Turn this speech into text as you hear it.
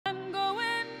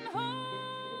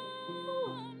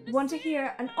Want to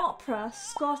hear an opera,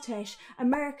 Scottish,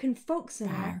 American folk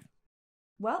singer?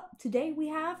 Well, today we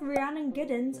have Rhiannon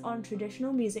Giddens on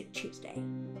Traditional Music Tuesday.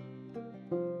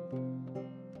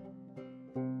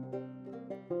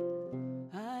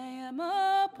 I am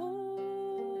a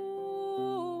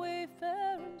poor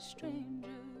wayfaring stranger,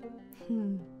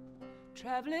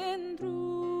 traveling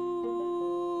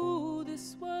through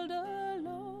this world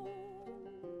alone.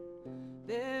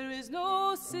 There is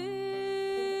no sickness,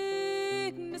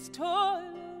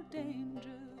 toil, or danger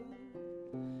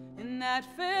in that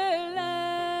fair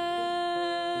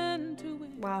land to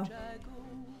which I go.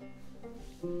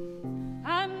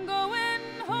 I'm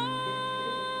going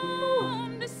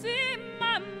home to see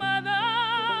my mother.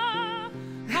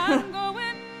 I'm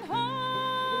going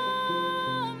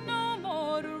home, no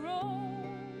more to roam.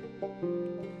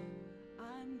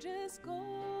 I'm just going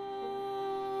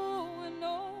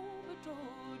over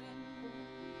Jordan.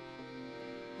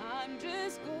 I'm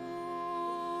just going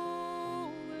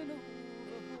over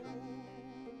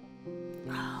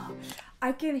home.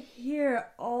 I can hear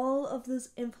all of those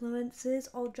influences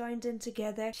all joined in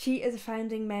together. She is a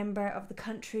founding member of the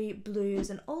country,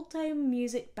 blues and old-time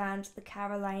music band the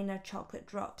Carolina Chocolate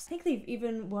Drops. I think they've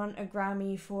even won a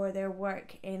Grammy for their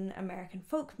work in American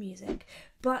folk music.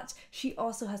 But she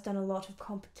also has done a lot of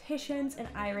competitions in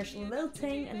Irish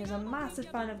lilting and is a massive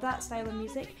fan of that style of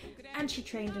music, and she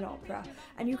trained in opera.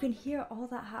 And you can hear all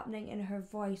that happening in her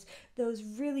voice, those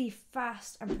really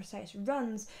fast and precise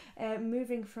runs,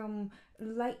 moving from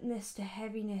lightness to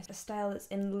heaviness, a style that's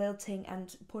in lilting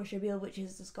and Portuguese, which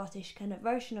is the Scottish kind of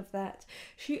version of that.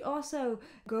 She also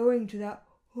going to that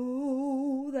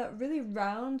that really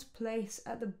round place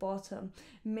at the bottom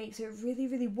makes it really,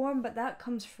 really warm, but that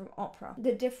comes from opera.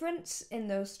 The difference in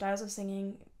those styles of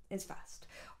singing is vast.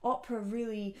 Opera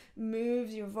really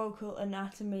moves your vocal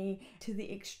anatomy to the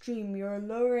extreme. You're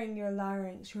lowering your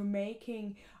larynx, you're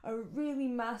making a really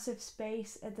massive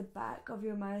space at the back of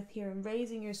your mouth here and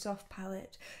raising your soft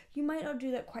palate. You might not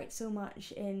do that quite so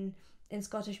much in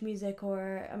Scottish music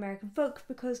or American folk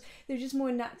because they're just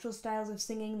more natural styles of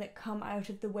singing that come out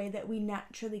of the way that we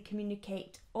naturally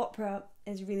communicate. Opera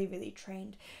is really, really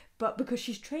trained. But because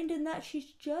she's trained in that,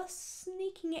 she's just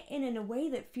sneaking it in a way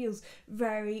that feels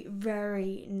very,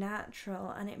 very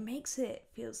natural, and it makes it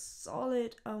feel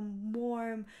solid and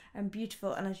warm and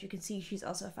beautiful. And as you can see, she's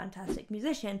also a fantastic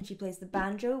musician. She plays the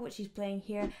banjo, which she's playing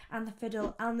here, and the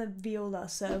fiddle and the viola.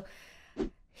 So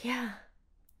yeah,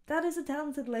 that is a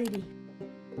talented lady.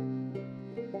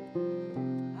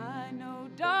 I know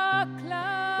dark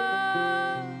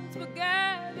clouds will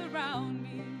gather round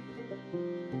me.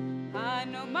 I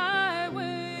know my ways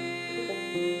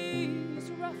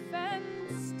rough and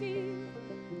steep.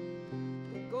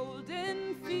 The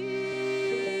golden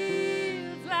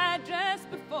fields lie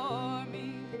just before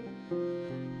me,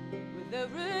 where the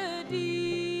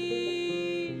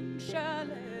redeemed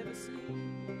shall ever sleep.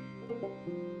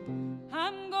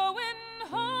 I'm going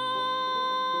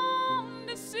home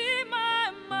to see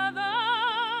my mother.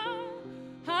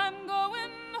 I'm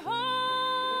going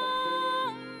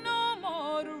home, no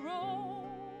more to roam.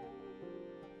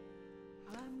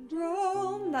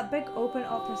 Rome, that big open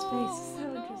opera space is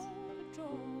so interesting.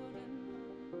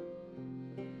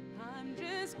 I'm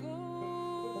just going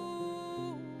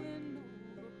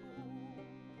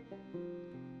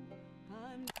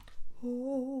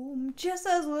home. Just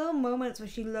those little moments where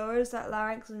she lowers that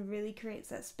larynx and really creates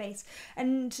that space.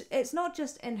 And it's not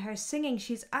just in her singing,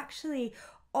 she's actually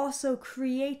also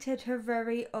created her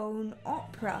very own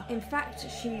opera. In fact,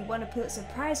 she won a Pulitzer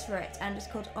Prize for it, and it's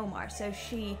called Omar. So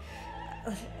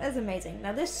it's amazing.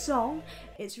 Now this song,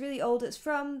 it's really old. It's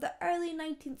from the early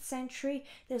 19th century.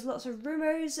 There's lots of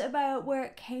rumours about where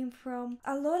it came from.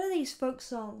 A lot of these folk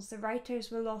songs, the writers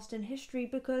were lost in history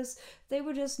because they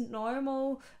were just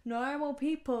normal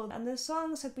people, and the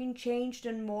songs have been changed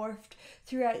and morphed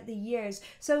throughout the years.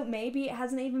 So maybe it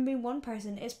hasn't even been one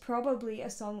person. It's probably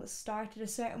a song that started a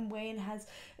certain way and has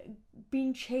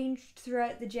been changed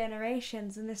throughout the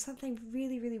generations, and there's something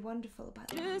really, really wonderful about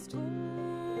that.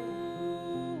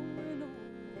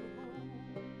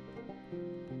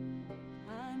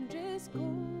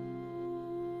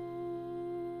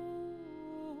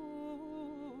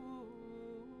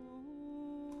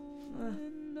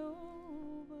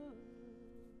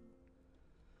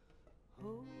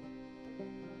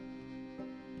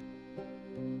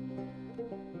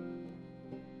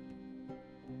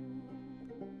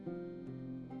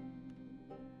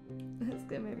 It's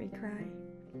gonna make me cry.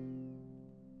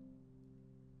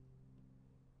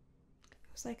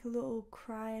 It was like a little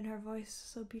cry in her voice,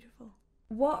 so beautiful.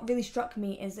 what really struck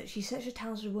me is that she's such a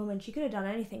talented woman. She could have done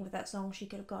anything with that song. She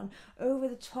could have gone over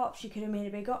the top, she could have made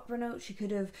a big opera note, she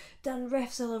could have done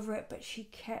riffs all over it, but she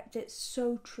kept it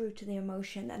so true to the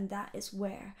emotion, and that is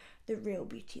where the real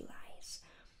beauty lies.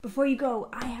 Before you go,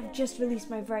 I have just released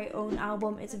my very own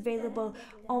album. It's available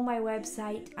on my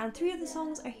website, and 3 of the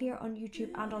songs are here on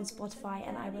YouTube and on Spotify,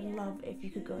 and I would love if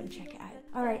you could go and check it out.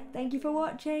 Alright, thank you for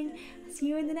watching. See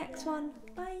you in the next one.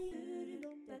 Bye!